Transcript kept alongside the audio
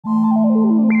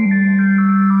Welcome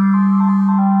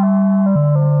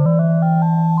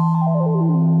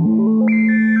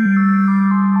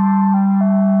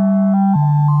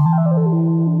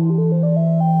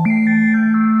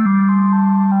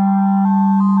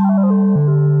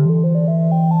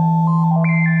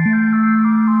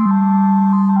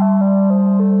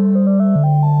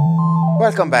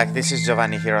back, this is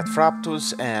Giovanni here at Frap,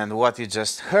 and what you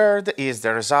just heard is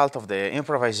the result of the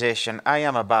improvisation I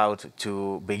am about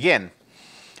to begin.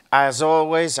 As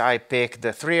always, I picked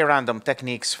the 3 random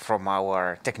techniques from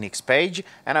our techniques page,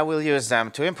 and I will use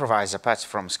them to improvise a patch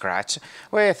from scratch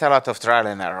with a lot of trial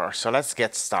and error. So let's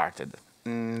get started.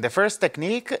 The first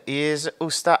technique is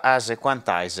USTA as a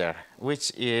quantizer,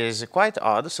 which is quite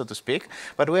odd, so to speak,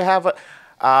 but we have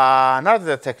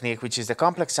another technique, which is the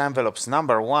complex envelopes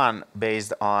number 1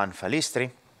 based on FALISTRI,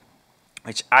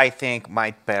 which I think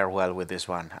might pair well with this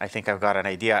one. I think I've got an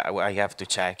idea. I have to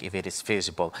check if it is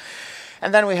feasible.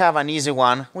 And then we have an easy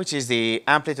one, which is the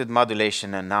amplitude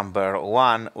modulation number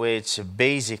 1, which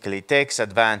basically takes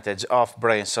advantage of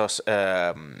BRENSO's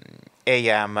AM-RM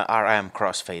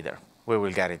crossfader. We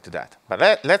will get into that.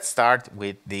 But let's start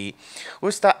with the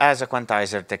USTA as a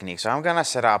quantizer technique. So I'm going to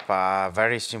set up a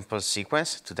very simple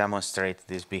sequence to demonstrate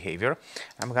this behavior.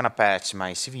 I'm going to patch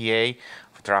my CVA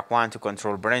for track 1 to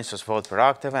control BRENSO's volt per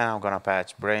octave, and I'm going to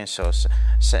patch BRENSO's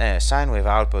sine wave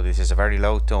output. This is a very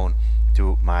low tone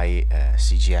to my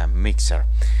CGM mixer.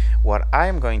 What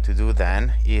I'm going to do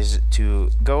then is to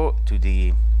go to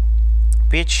the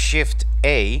pitch shift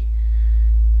A,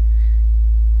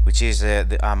 which is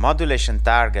a modulation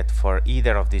target for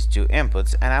either of these 2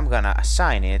 inputs, and I'm gonna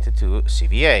assign it to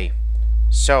CVA.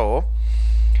 So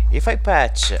if I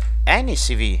patch any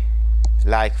CV,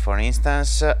 like for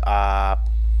instance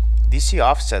DC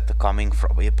offset coming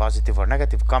from a positive or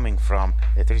negative coming from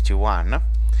the 321, I'm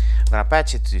gonna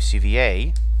patch it to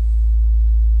CVA.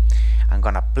 I'm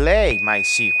gonna play my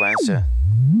sequence.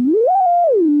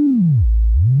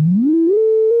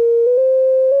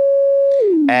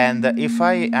 And if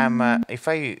I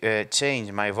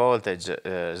change my voltage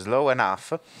slow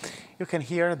enough, you can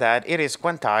hear that it is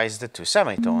quantized to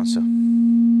semitones.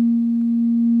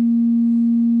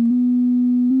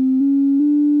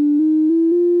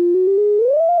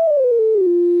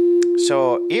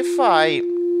 So if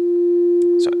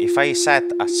I set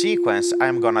a sequence,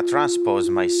 I'm gonna transpose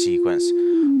my sequence.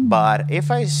 But if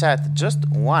I set just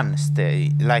one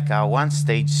stage, like a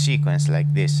one-stage sequence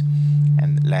like this,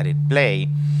 and let it play,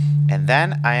 and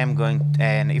then I am going,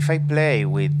 and if I play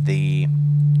with the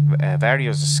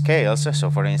various scales,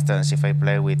 so for instance if I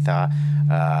play with a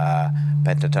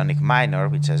pentatonic minor,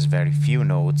 which has very few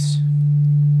notes,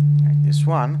 like this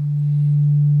one,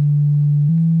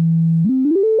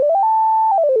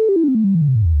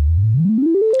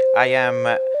 I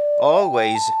am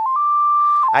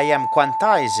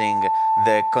quantizing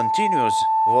the continuous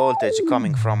voltage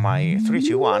coming from my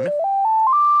 321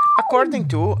 according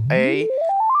to a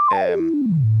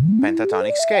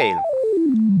pentatonic scale.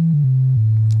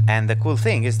 And the cool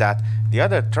thing is that the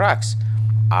other tracks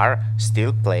are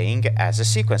still playing as a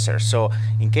sequencer. So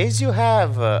in case you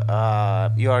have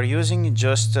you are using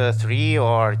just 3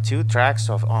 or 2 tracks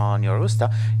on your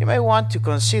USTA, you may want to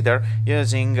consider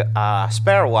using a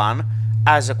spare one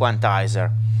as a quantizer.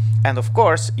 And of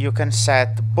course you can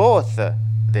set both the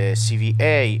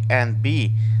CVA and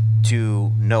B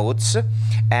to notes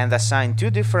and assign 2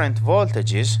 different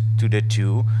voltages to the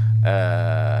 2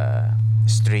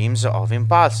 streams of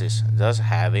impulses, thus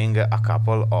having a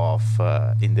couple of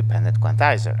independent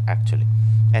quantizer actually.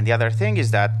 And the other thing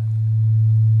is that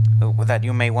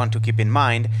you may want to keep in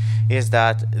mind is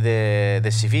that the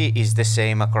CV is the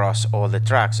same across all the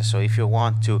tracks. So if you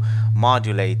want to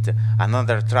modulate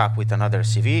another track with another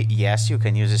CV, yes, you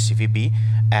can use a CVB,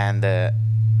 and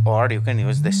or you can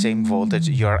use the same voltage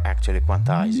you're actually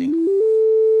quantizing.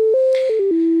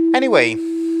 Anyway,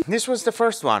 this was the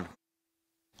first one.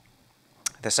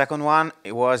 The second one,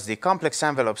 it was the complex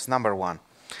envelopes number 1.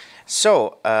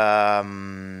 So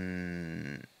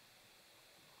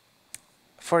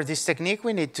for this technique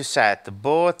we need to set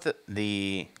both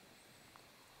the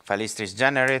FALISTRI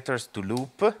generators to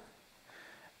loop,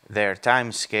 their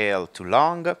time scale to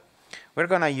long. We're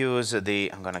gonna use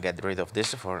I'm gonna get rid of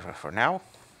this for now.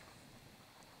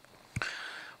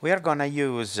 We are gonna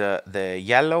use the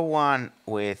yellow one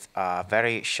with a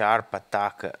very sharp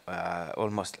attack,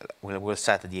 we'll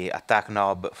set the attack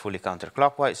knob fully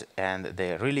counterclockwise and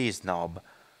the release knob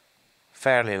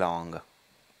fairly long,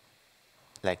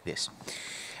 like this.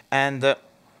 And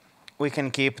we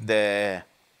can keep the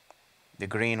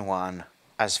green one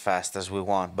as fast as we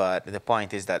want, but the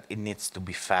point is that it needs to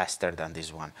be faster than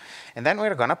this one. And then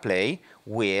we're gonna play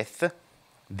with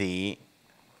the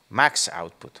max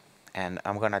output, and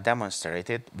I'm gonna demonstrate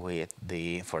it with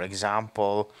the, for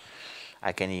example,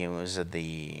 I can use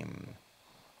the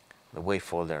wave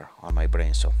folder on my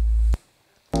BRENSO.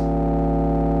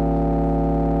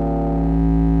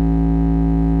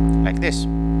 Like this,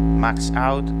 max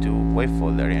out to wave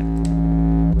folder in.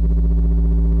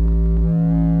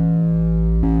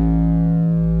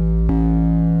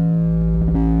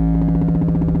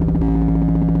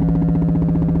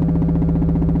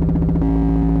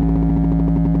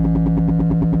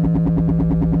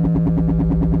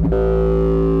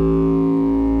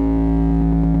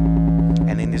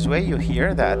 Way you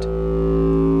hear that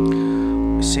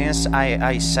since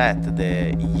I set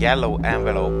the yellow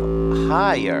envelope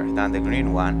higher than the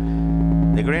green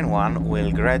one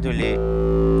will gradually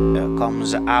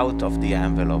comes out of the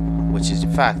envelope, which is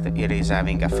in fact it is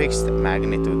having a fixed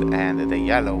magnitude, and the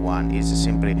yellow one is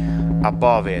simply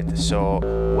above it. So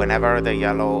whenever the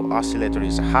yellow oscillator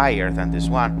is higher than this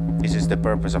one, this is the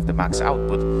purpose of the max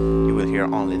output, you will hear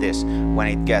only this. When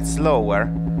it gets lower,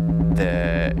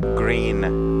 the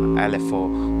green LFO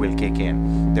will kick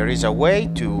in. There is a way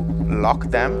to lock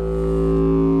them,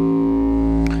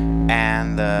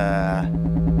 and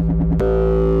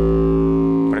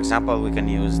for example, we can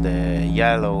use the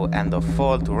yellow end of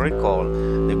fall to recall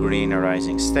the green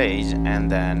rising stage,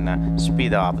 and then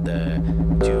speed up the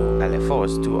two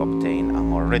LFOs to obtain a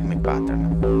more rhythmic pattern.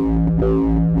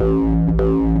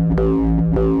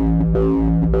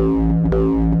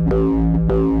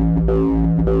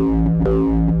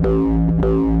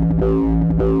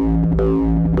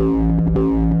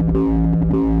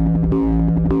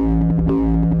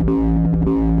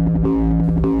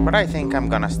 But I think I'm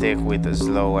gonna stick with the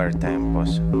slower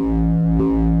tempos.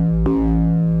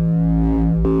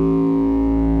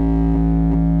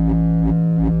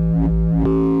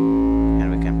 And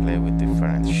we can play with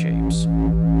different shapes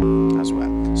as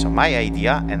well. So my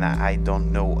idea, and I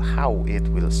don't know how it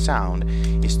will sound,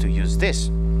 is to use this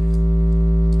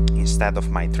instead of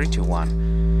my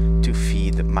 3-2-1 to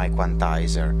feed my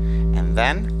quantizer, and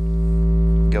then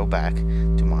go back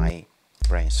to my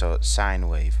BRENSO sine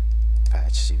wave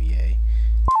patch CVA.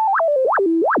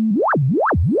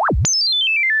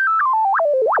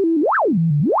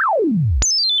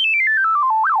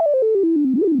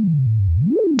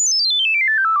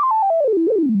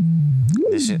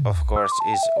 This of course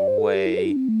is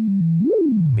way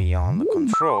beyond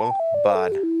control,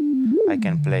 but I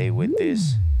can play with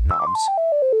these knobs.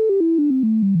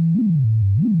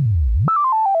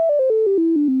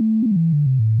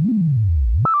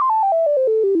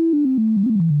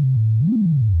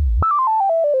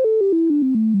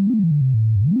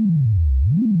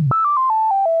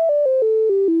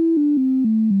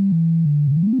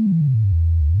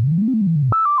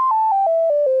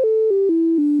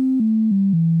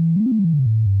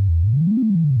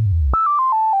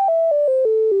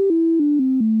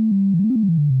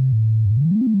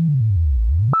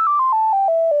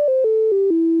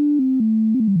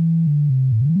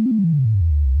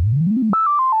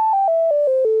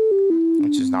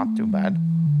 Which is not too bad.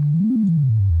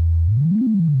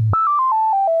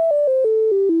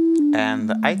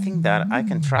 And I think that I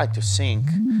can try to sync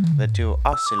the two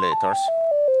oscillators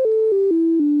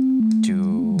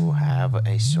to have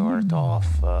a sort of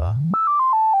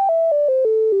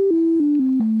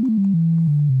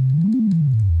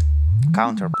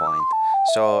counterpoint.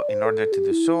 So in order to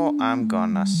do so, I'm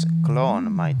gonna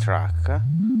clone my track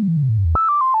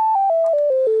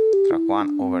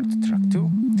 1 over to track 2,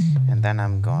 and then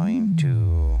I'm going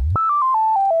to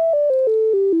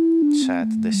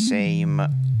set the same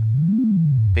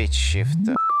pitch shift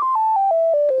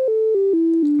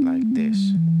like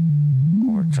this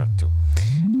over track 2.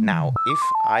 Now if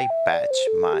I patch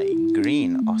my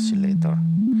green oscillator,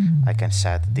 I can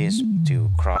set this to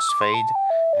crossfade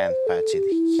and patch it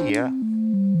here.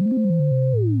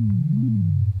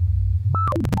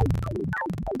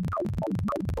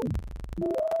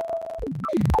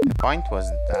 The point was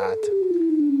that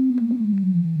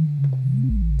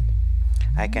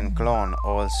I can clone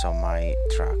also my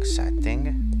track setting.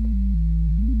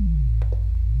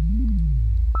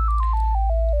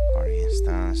 For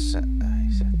instance,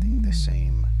 I'm setting the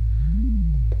same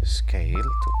scale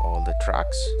to all the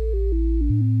tracks.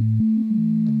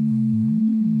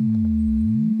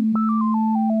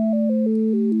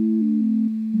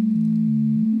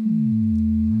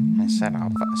 And set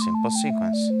up a simple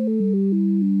sequence.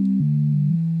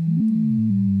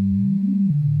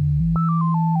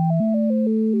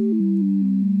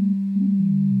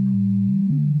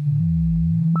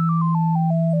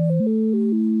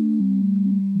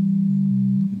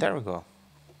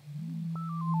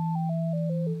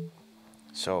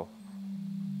 So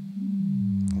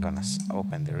I'm gonna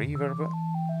open the reverb.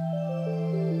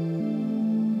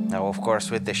 Now, of course,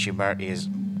 with the shimmer is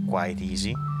quite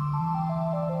easy.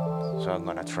 So I'm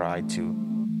gonna try to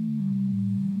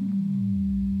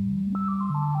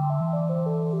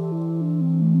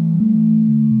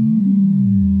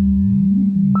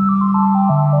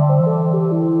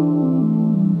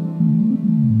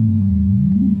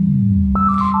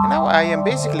I am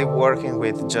basically working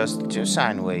with just 2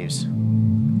 sine waves.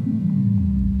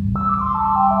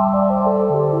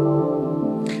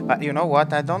 But you know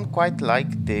what? I don't quite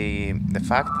like the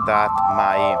fact that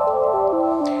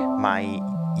my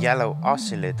yellow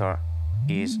oscillator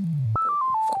is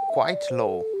quite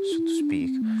low, so to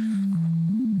speak.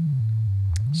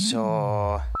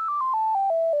 So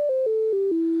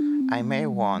I may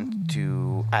want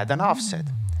to add an offset,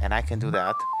 and I can do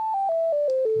that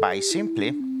by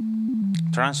simply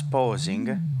transposing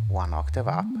 1 octave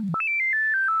up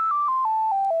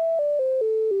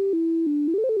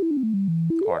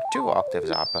or 2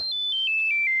 octaves up.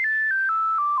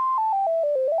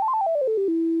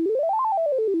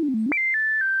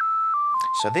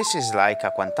 So this is like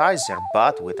a quantizer,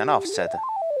 but with an offset.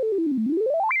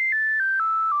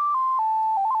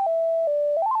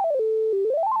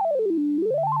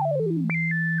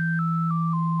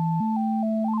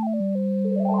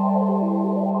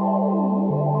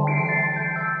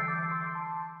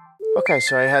 Okay,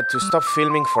 so I had to stop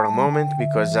filming for a moment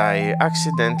because I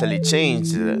accidentally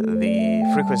changed the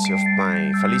frequency of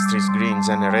my FALISTRI's green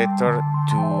generator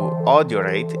to audio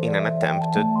rate in an attempt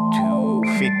to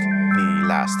fit the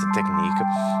last technique.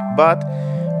 But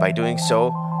by doing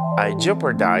so, I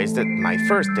jeopardized my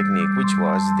first technique, which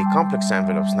was the complex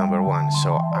envelopes number 1.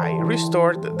 So I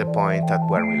restored the point at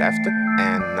where we left,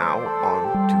 and now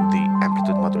on to the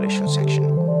amplitude modulation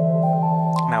section.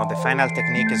 Now, the final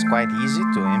technique is quite easy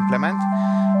to implement,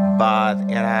 but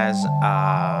it has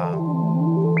a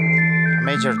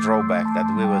major drawback that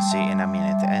we will see in a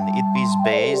minute, and it is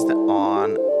based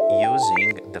on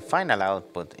using the final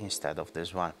output instead of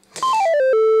this one.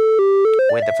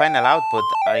 With the final output,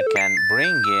 I can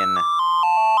bring in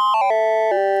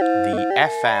the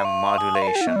FM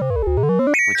modulation,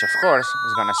 which of course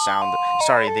is gonna sound,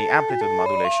 sorry, the amplitude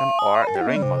modulation or the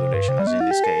ring modulation, as in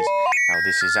this case. Now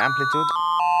this is amplitude,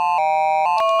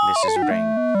 this is ring,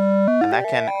 and I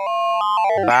can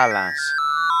balance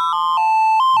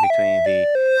between the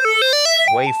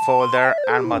wave folder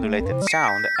unmodulated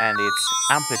sound and its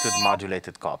amplitude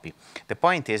modulated copy. The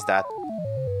point is that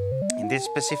in this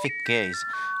specific case,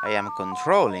 I am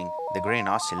controlling the green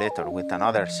oscillator with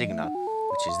another signal,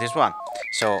 which is this one.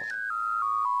 So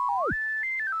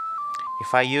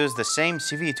if I use the same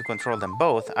CV to control them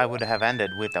both, I would have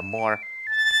ended with a more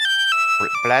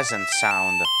pleasant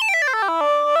sound.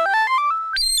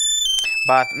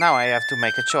 But now I have to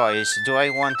make a choice. Do I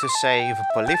want to save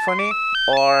polyphony,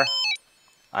 or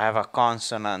I have a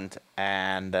consonant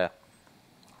and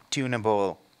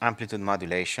tunable amplitude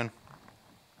modulation?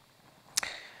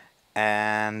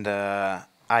 And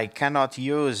I cannot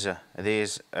use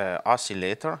this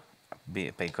oscillator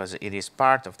because it is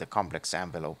part of the complex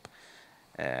envelope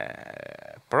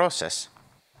process.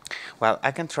 Well,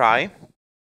 I can try.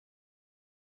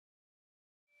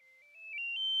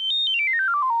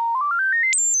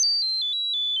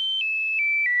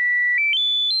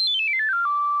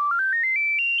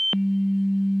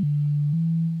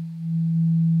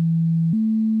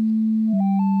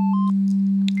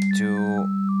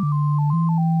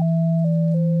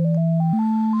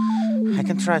 I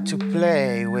can try to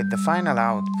play with the final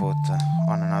output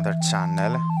on another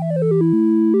channel.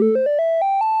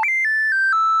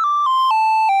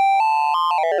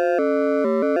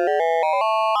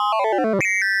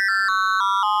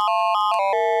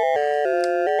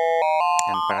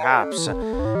 And perhaps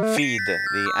feed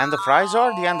the end of rise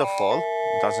or the end of fall,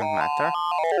 doesn't matter,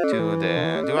 to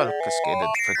the dual cascaded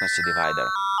frequency divider.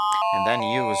 And then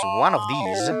use one of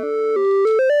these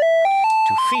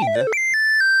to feed.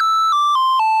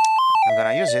 I'm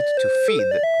gonna use it to feed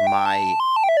my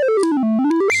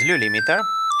slew limiter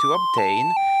to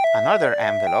obtain another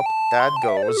envelope that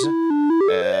goes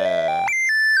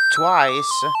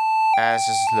twice as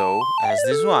slow as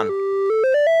this one.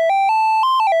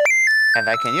 And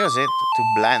I can use it to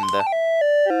blend.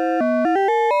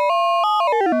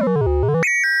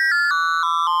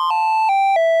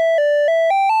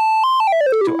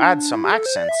 To add some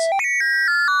accents,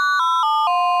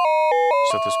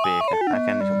 so to speak. I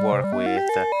can work with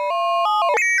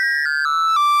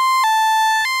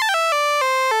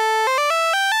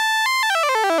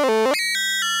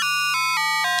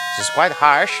this is quite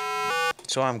harsh,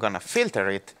 so I'm gonna filter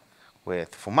it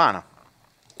with Fumano.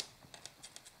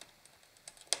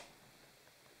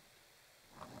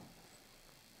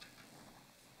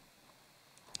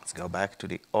 Let's go back to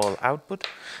the all output.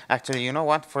 Actually, you know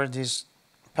what? For this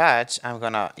patch, I'm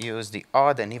gonna use the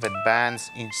odd and even bands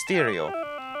in stereo.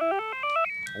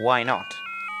 Why not?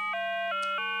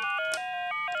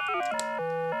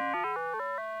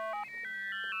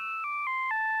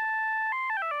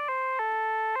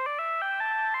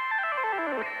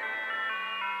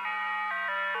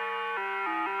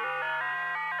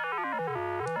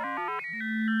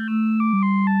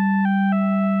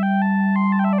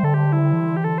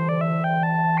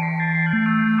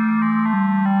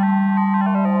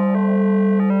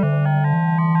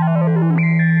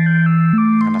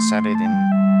 Set it in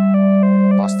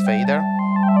post fader.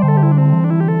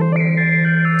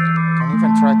 Can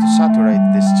even try to saturate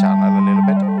this channel a little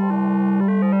bit.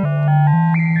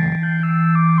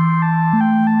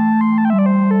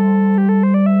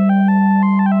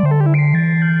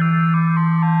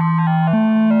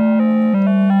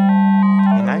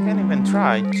 And I can even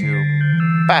try to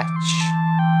patch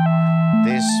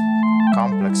this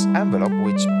complex envelope,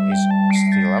 which is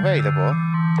still available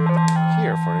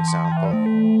here, for example.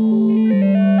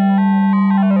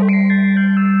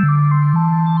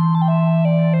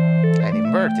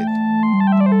 Inverted.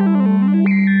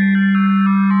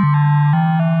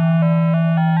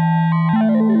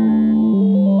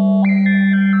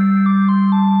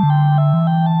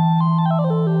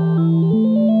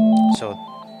 So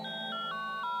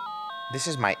this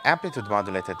is my amplitude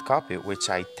modulated copy, which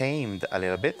I tamed a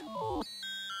little bit.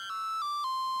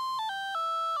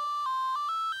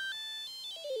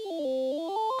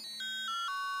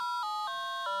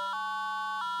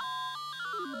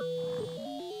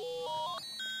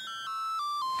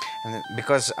 And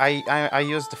because I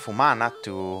used the Fumana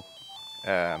to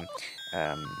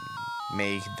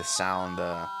make the sound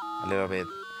a little bit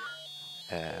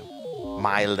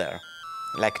milder,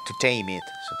 like to tame it,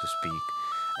 so to speak.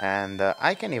 And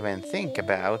I can even think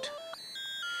about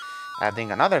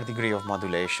adding another degree of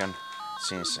modulation,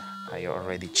 since I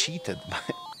already cheated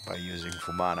by using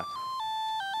Fumana,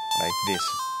 like this.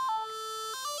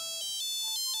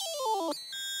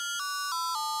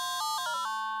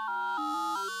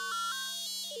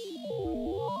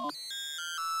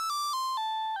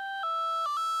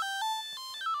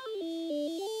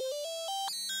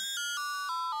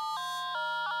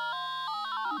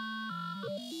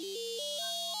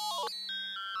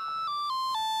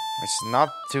 It's not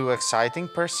too exciting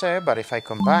per se, but if I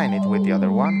combine it with the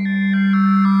other one,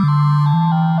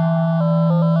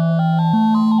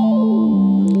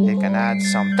 it can add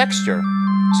some texture,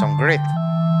 some grit.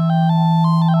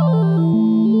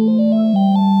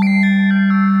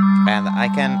 And I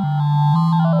can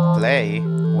play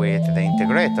with the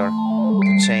integrator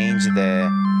to change the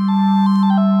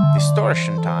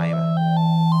distortion time,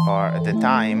 or the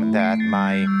time that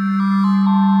my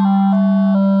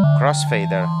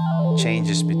crossfader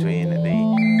changes between the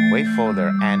wave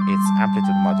folder and its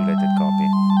amplitude modulated copy,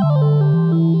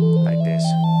 like this.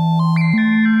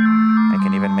 I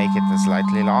can even make it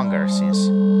slightly longer, since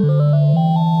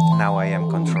now I am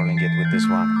controlling it with this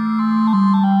one,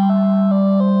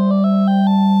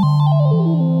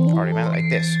 or even like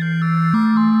this.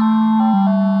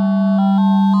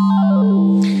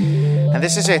 And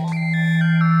this is it.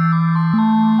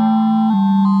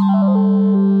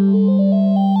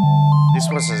 This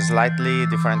was a slightly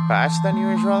different patch than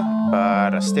usual,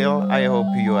 but still, I hope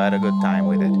you had a good time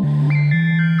with it.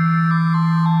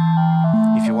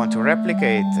 If you want to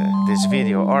replicate this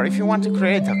video, or if you want to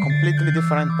create a completely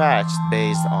different patch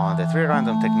based on the 3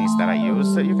 random techniques that I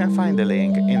used, you can find the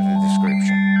link in the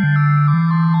description.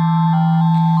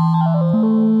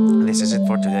 This is it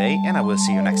for today, and I will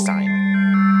see you next time.